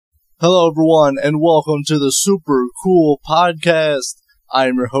Hello, everyone, and welcome to the Super Cool Podcast. I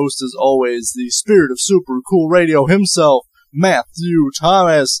am your host, as always, the spirit of Super Cool Radio himself, Matthew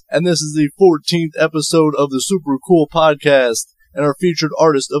Thomas, and this is the 14th episode of the Super Cool Podcast, and our featured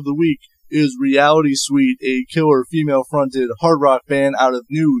artist of the week is Reality Suite, a killer female-fronted hard rock band out of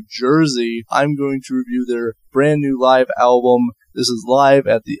New Jersey. I'm going to review their brand new live album. This is live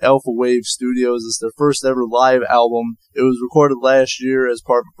at the Alpha Wave Studios. This is their first ever live album. It was recorded last year as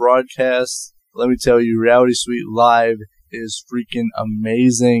part of a broadcast. Let me tell you, Reality Suite Live is freaking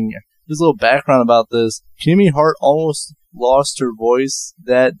amazing. There's a little background about this. Kimmy Hart almost lost her voice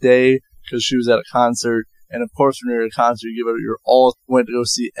that day because she was at a concert. And of course, when you're at a concert, you give it your all. Went to go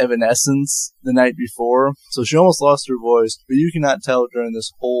see Evanescence the night before. So she almost lost her voice, but you cannot tell during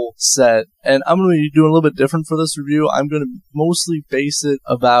this whole set. And I'm going to be doing a little bit different for this review. I'm going to mostly base it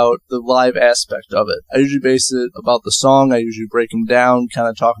about the live aspect of it. I usually base it about the song. I usually break them down, kind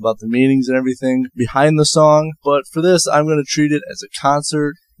of talk about the meanings and everything behind the song. But for this, I'm going to treat it as a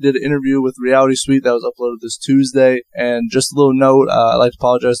concert. Did an interview with Reality Suite that was uploaded this Tuesday. And just a little note, I'd like to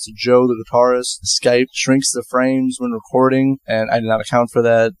apologize to Joe, the guitarist. Skype shrinks the frames when recording, and I did not account for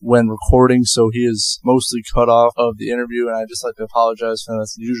that when recording, so he is mostly cut off of the interview, and I'd just like to apologize for that.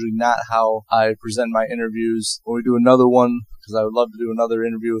 That's usually not how I present my interviews. When we do another one, because I would love to do another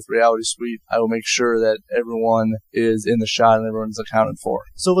interview with Reality Suite, I will make sure that everyone is in the shot and everyone's accounted for.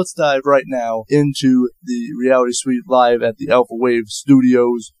 So let's dive right now into the Reality Suite Live at the Alpha Wave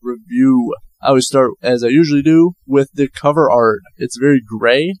Studios review. I always start, as I usually do, with the cover art. It's very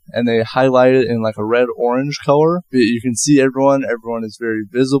gray, and they highlight it in like a red-orange color. You can see everyone is very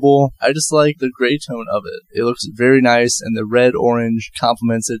visible. I just like the gray tone of it. It looks very nice, and the red-orange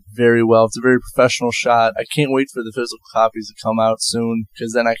complements it very well. It's a very professional shot. I can't wait for the physical copies to come out soon,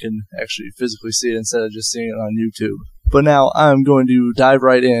 because then I can actually physically see it instead of just seeing it on YouTube. But now I'm going to dive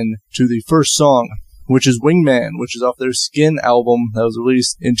right in to the first song, which is Wingman, which is off their Skin album that was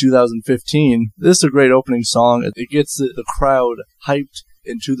released in 2015. This is a great opening song. It gets the crowd hyped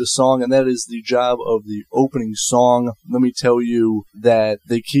into the song, and that is the job of the opening song. Let me tell you that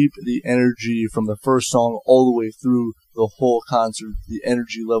they keep the energy from the first song all the way through the whole concert. The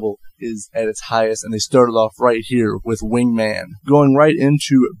energy level is at its highest, and they started off right here with Wingman. Going right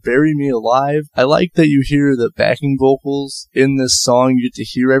into Bury Me Alive, I like that you hear the backing vocals in this song. You get to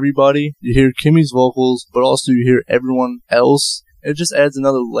hear everybody. You hear Kimmy's vocals, but also you hear everyone else. It just adds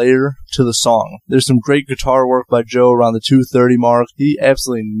another layer to the song. There's some great guitar work by Joe around the 2:30 mark. He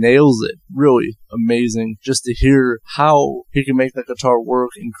absolutely nails it. Really amazing just to hear how he can make that guitar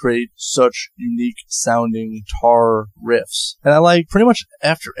work and create such unique sounding guitar riffs. And I like pretty much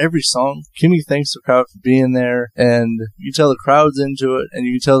after every song, Kimmy thanks the crowd for being there, and you can tell the crowd's into it, and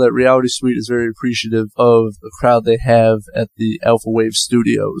you can tell that Reality Suite is very appreciative of the crowd they have at the Alpha Wave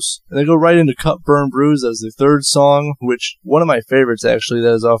Studios. And they go right into Cut, Burn, Bruise as the third song, which one of my favorites actually,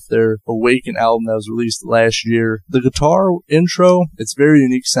 that is off their Awaken album that was released last year. The guitar intro, it's very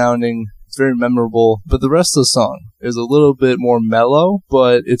unique sounding. It's very memorable, but the rest of the song is a little bit more mellow,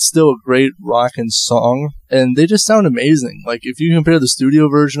 but it's still a great rockin' song, and they just sound amazing. Like, if you compare the studio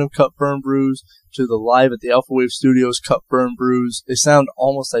version of Cut, Burn, Bruise to the live at the Alpha Wave Studios Cut, Burn, Bruise, they sound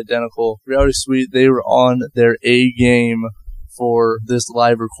almost identical. Reality Suite, they were on their A game for this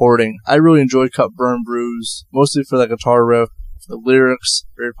live recording. I really enjoyed Cut, Burn, Bruise, mostly for that guitar riff. The lyrics,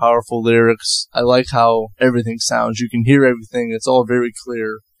 very powerful lyrics. I like how everything sounds. You can hear everything. It's all very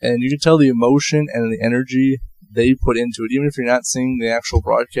clear. And you can tell the emotion and the energy they put into it. Even if you're not seeing the actual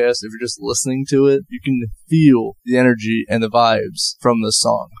broadcast, if you're just listening to it, you can feel the energy and the vibes from the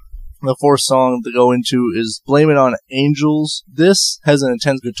song. The fourth song to go into is Blame It on Angels. This has an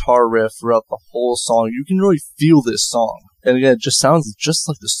intense guitar riff throughout the whole song. You can really feel this song. And again, it just sounds just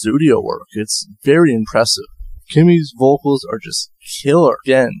like the studio work. It's very impressive. Kimmy's vocals are just killer.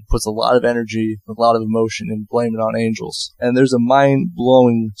 Again, puts a lot of energy, a lot of emotion in Blame It on Angels. And there's a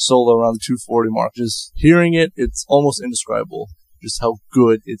mind-blowing solo around the 2:40 mark. Just hearing it, it's almost indescribable just how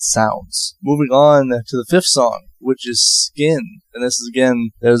good it sounds. Moving on to the fifth song, which is Skin. And this is, again,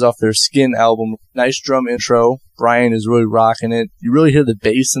 that is off their Skin album. Nice drum intro. Brian is really rocking it. You really hear the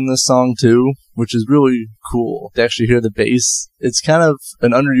bass in this song, too, which is really cool to actually hear the bass. It's kind of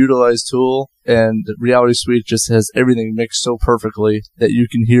an underutilized tool, and Reality Suite just has everything mixed so perfectly that you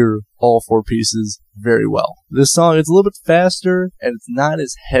can hear all four pieces very well. This song, it's a little bit faster, and it's not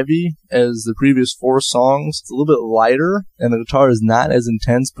as heavy as the previous four songs. It's a little bit lighter, and the guitar is not as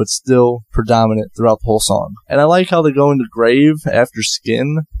intense, but still predominant throughout the whole song. And I like how they go into Grave. after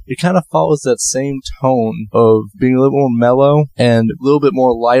Skin, it kind of follows that same tone of being a little more mellow and a little bit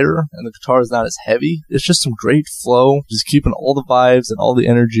more lighter, and the guitar is not as heavy. It's just some great flow, just keeping all the vibes and all the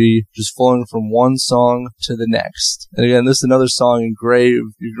energy just flowing from one song to the next. And again, this is another song in Grave.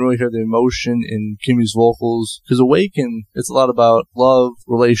 You can really hear the emotion in Kimmy's vocals, because Awaken, it's a lot about love,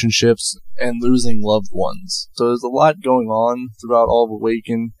 relationships, and losing loved ones. So there's a lot going on throughout all of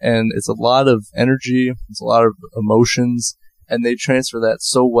Awaken, and it's a lot of energy, it's a lot of emotions, and they transfer that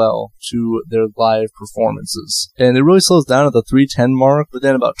so well to their live performances. And it really slows down at the 3:10 mark, but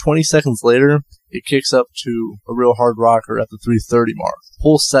then about 20 seconds later, it kicks up to a real hard rocker at the 3:30 mark.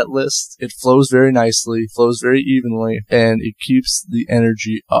 Whole set list, it flows very nicely, flows very evenly, and it keeps the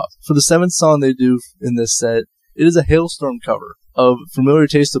energy up. For the 7th song they do in this set, it is a Halestorm cover of Familiar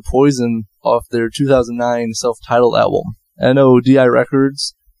Taste of Poison off their 2009 self-titled album. I know DI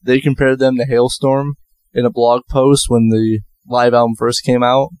Records, they compared them to Halestorm in a blog post when the live album first came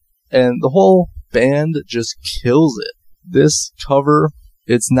out, and the whole band just kills it. This cover,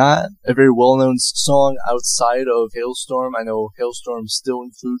 it's not a very well-known song outside of Halestorm. I know Halestorm still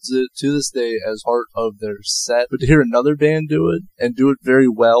includes it to this day as part of their set, but to hear another band do it, and do it very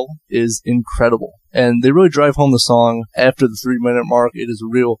well, is incredible. And they really drive home the song after the 3-minute mark. It is a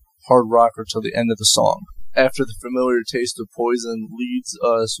real hard rocker till the end of the song. After the Familiar Taste of Poison leads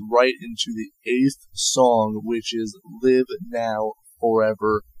us right into the 8th song, which is Live Now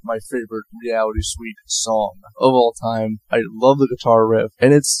Forever, my favorite Reality Suite song of all time. I love the guitar riff,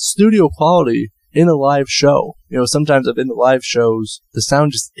 and it's studio quality in a live show. You know, sometimes I've been to live shows, the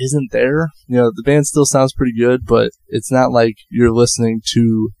sound just isn't there. You know, the band still sounds pretty good, but it's not like you're listening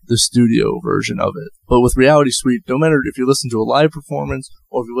to the studio version of it. But with Reality Suite, no matter if you listen to a live performance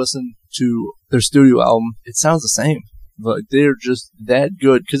or if you listen to their studio album, it sounds the same. But they're just that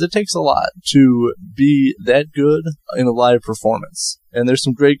good, because it takes a lot to be that good in a live performance. And there's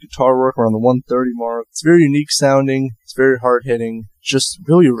some great guitar work around the 1:30 mark. It's very unique sounding, it's very hard hitting, just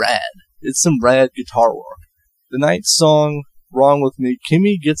really rad. It's some rad guitar work. The 9th song, Wrong With Me,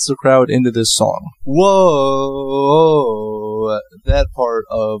 Kimmy gets the crowd into this song. Whoa, that part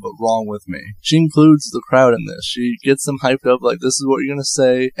of Wrong With Me. She includes the crowd in this. She gets them hyped up like, this is what you're going to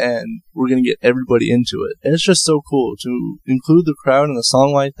say, and we're going to get everybody into it. And it's just so cool to include the crowd in a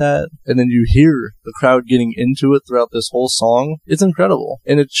song like that, and then you hear the crowd getting into it throughout this whole song. It's incredible.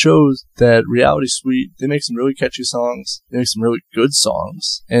 And it shows that Reality Suite, they make some really catchy songs, they make some really good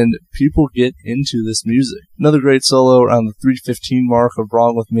songs, and people get into this music. Another great solo around the 3:15 mark of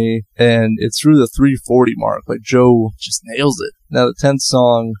Wrong With Me, and it's through the 3:40 mark. Like, Joe just nails it. Now, the 10th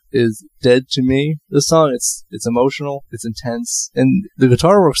song is Dead to Me. This song, it's emotional, it's intense, and the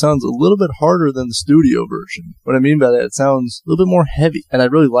guitar work sounds a little bit harder than the studio version. What I mean by that, it sounds a little bit more heavy, and I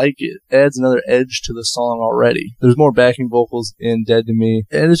really like it. It adds another edge to the song already. There's more backing vocals in Dead to Me,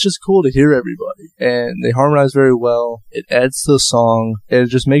 and it's just cool to hear everybody. And they harmonize very well. It adds to the song, and it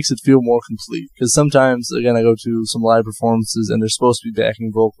just makes it feel more complete. Because sometimes, again, I go to some live performances, and there's supposed to be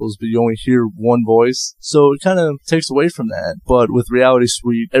backing vocals, but you only hear one voice. So it kind of takes away from that. But with Reality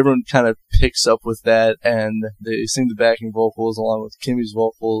Suite, everyone kind of picks up with that, and they sing the backing vocals along with Kimmy's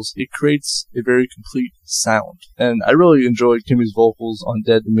vocals. It creates a very complete sound. And I really enjoyed Kimmy's vocals on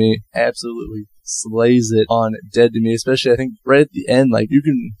Dead to Me. Absolutely slays it on Dead to Me, especially I think right at the end, like you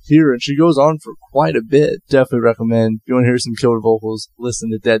can hear, and she goes on for quite a bit. Definitely recommend, if you want to hear some killer vocals, listen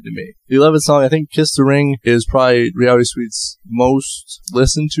to Dead to Me. The 11th song, I think Kiss the Ring is probably Reality Suite's most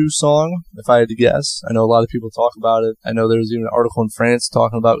listened to song, if I had to guess. I know a lot of people talk about it. I know there was even an article in France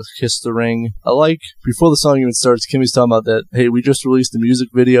talking about Kiss the Ring. I like, before the song even starts, Kimmy's talking about that, hey, we just released a music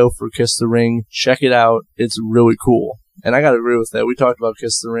video for Kiss the Ring. Check it out. It's really cool. And I gotta agree with that. We talked about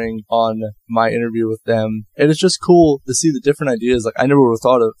Kiss the Ring on my interview with them. And it's just cool to see the different ideas. Like, I never would have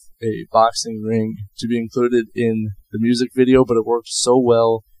thought of a boxing ring to be included in the music video, but it worked so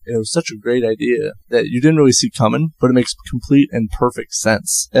well. And it was such a great idea that you didn't really see coming, but it makes complete and perfect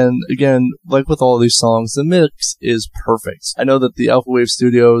sense. And again, like with all these songs, the mix is perfect. I know that the Alpha Wave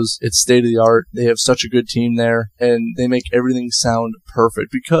Studios, it's state of the art. They have such a good team there, and they make everything sound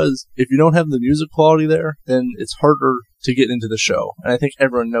perfect, because if you don't have the music quality there, then it's harder to get into the show. And I think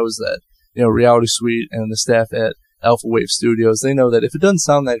everyone knows that. You know, Reality Suite and the staff at Alpha Wave Studios, they know that if it doesn't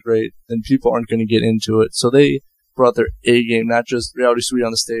sound that great, then people aren't going to get into it. So they brought their A game, not just Reality Suite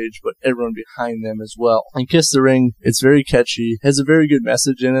on the stage, but everyone behind them as well. And Kiss the Ring, it's very catchy, has a very good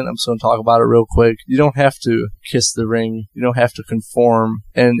message in it. I'm just going to talk about it real quick. You don't have to kiss the ring. You don't have to conform.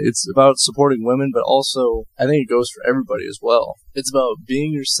 And it's about supporting women, but also, I think it goes for everybody as well. It's about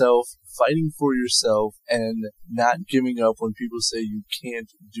being yourself, fighting for yourself, and not giving up when people say you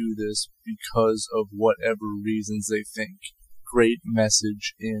can't do this because of whatever reasons they think. great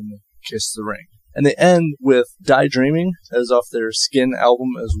message in Kiss the Ring. And they end with Die Dreaming, that is off their Skin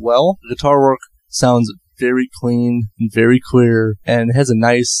album as well. The guitar work sounds very clean and very clear and has a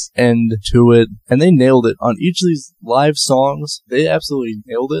nice end to it. And they nailed it on each of these live songs. They absolutely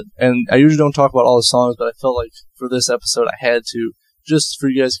nailed it. And I usually don't talk about all the songs, but I felt like for this episode I had to, just for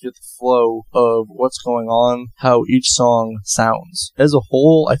you guys to get the flow of what's going on, how each song sounds. As a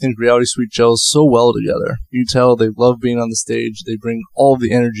whole, I think Reality Suite gels so well together. You can tell they love being on the stage. They bring all of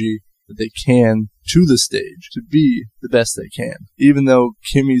the energy that they can to the stage to be the best they can. Even though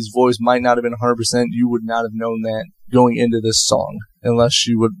Kimmy's voice might not have been 100%, you would not have known that going into this song unless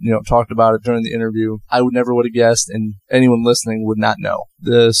she would, talked about it during the interview. I would never would have guessed, and anyone listening would not know.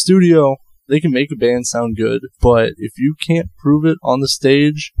 The studio, they can make a band sound good, but if you can't prove it on the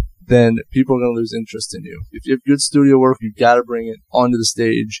stage, then people are going to lose interest in you. If you have good studio work, you've got to bring it onto the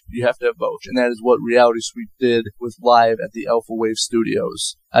stage. You have to have both. And that is what Reality Suite did with Live at the Alpha Wave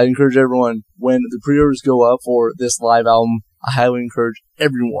Studios. I encourage everyone, when the pre-orders go up for this live album, I highly encourage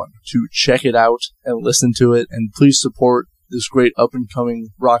everyone to check it out and listen to it. And please support this great up-and-coming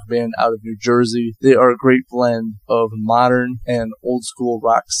rock band out of New Jersey. They are a great blend of modern and old-school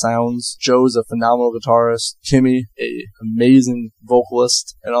rock sounds. Joe's a phenomenal guitarist. Kimmy, a amazing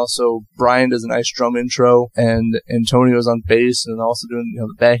vocalist. And also, Brian does a nice drum intro. And Antonio's on bass and also doing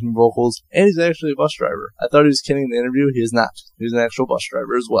the backing vocals. And he's actually a bus driver. I thought he was kidding in the interview. He is not. He's an actual bus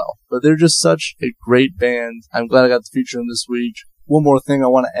driver as well. But they're just such a great band. I'm glad I got to feature them this week. One more thing I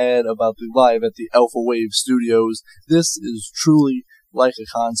want to add about the Live at the Alpha Wave Studios. This is truly like a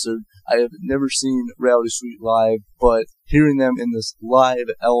concert. I have never seen Reality Suite live, but hearing them in this live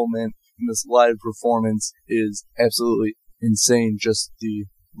element, in this live performance, is absolutely insane. Just the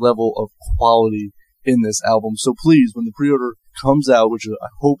level of quality in this album. So please, when the pre-order comes out, which I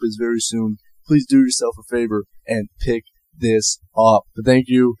hope is very soon, please do yourself a favor and pick this up. But thank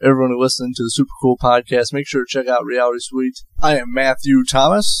you, everyone who listened to the Super Cool Podcast. Make sure to check out Reality Suite. I am Matthew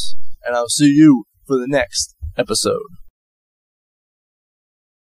Thomas, and I'll see you for the next episode.